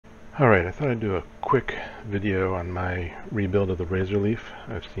Alright, I thought I'd do a quick video on my rebuild of the Razorleaf.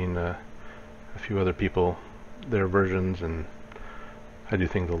 I've seen a few other people, their versions, and I do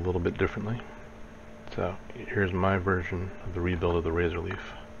things a little bit differently. So here's my version of the rebuild of the Razorleaf.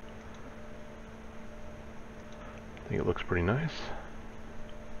 I think it looks pretty nice.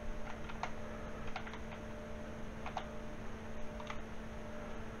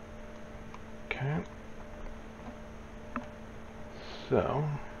 Okay. So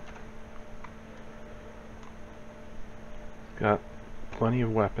got plenty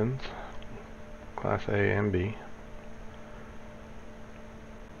of weapons, Class A and B.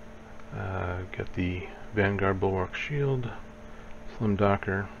 Got the Vanguard Bulwark Shield, Slim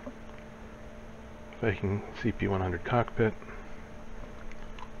Docker, Viking CP-100 Cockpit,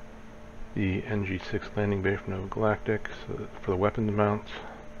 the NG6 landing bay from Nova Galactic for the weapons mounts,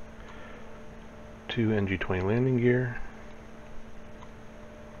 2 NG-20 landing gear,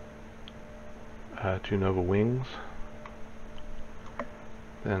 2 Nova wings.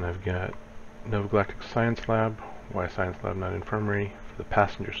 Then I've got Nova Galactic Science Lab. Why Science Lab, not Infirmary, for the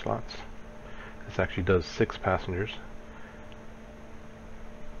passenger slots. This actually does 6 passengers.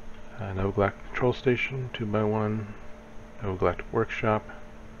 Nova Galactic Control Station, 2x1, Nova Galactic Workshop,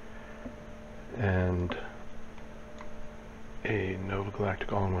 and a Nova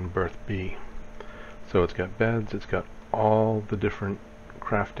Galactic All-in-One Berth B. So it's got beds, it's got all the different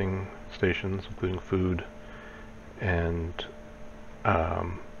crafting stations, including food, and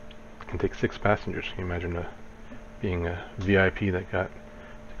can take 6 passengers. Can you imagine being a VIP that got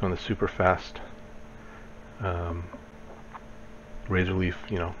to go on the super fast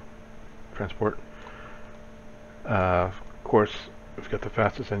Razorleaf, transport? Of course, we've got the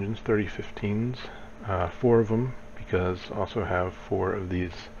fastest engines, 3015s, 4 of them, because also have 4 of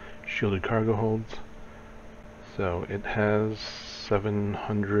these shielded cargo holds. So it has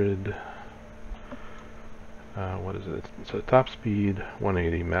 700. What is it? So top speed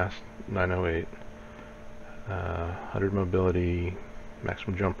 180, mass 908, 100 mobility,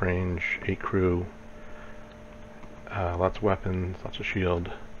 maximum jump range, 8 crew, lots of weapons, lots of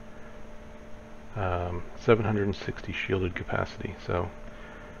shield, 760 shielded capacity. So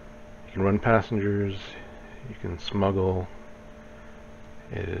you can run passengers, you can smuggle.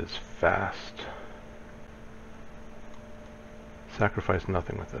 It is fast. Sacrifice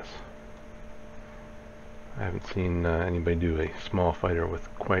nothing with this. I haven't seen anybody do a small fighter with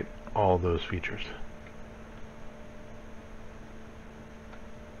quite all those features.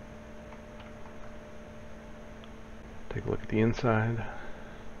 Take a look at the inside.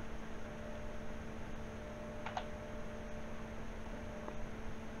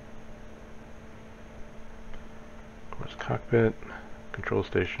 Of course, cockpit, control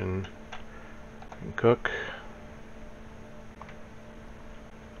station, and cook.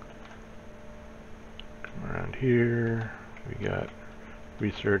 Around here we got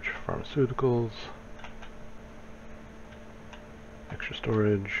research, pharmaceuticals, extra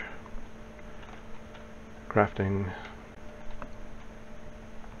storage, crafting,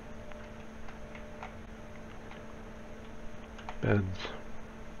 beds,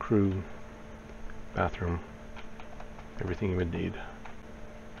 crew, bathroom, everything you would need.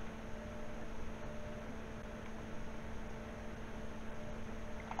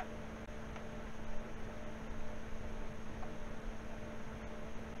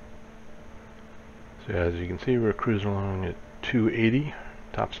 So as you can see, we're cruising along at 280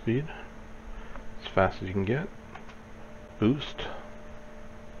 top speed, as fast as you can get. Boost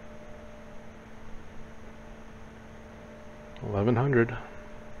 1100,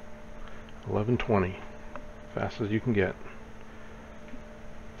 1120, fast as you can get.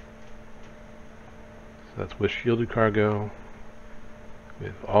 So that's with shielded cargo,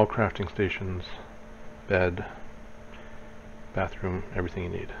 with all crafting stations, bed, bathroom, everything you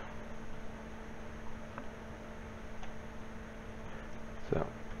need. So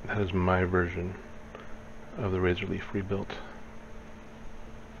that is my version of the Razorleaf rebuilt.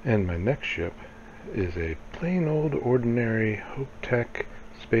 And my next ship is a plain old ordinary Hope Tech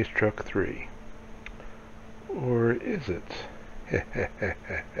Space Truck 3. Or is it?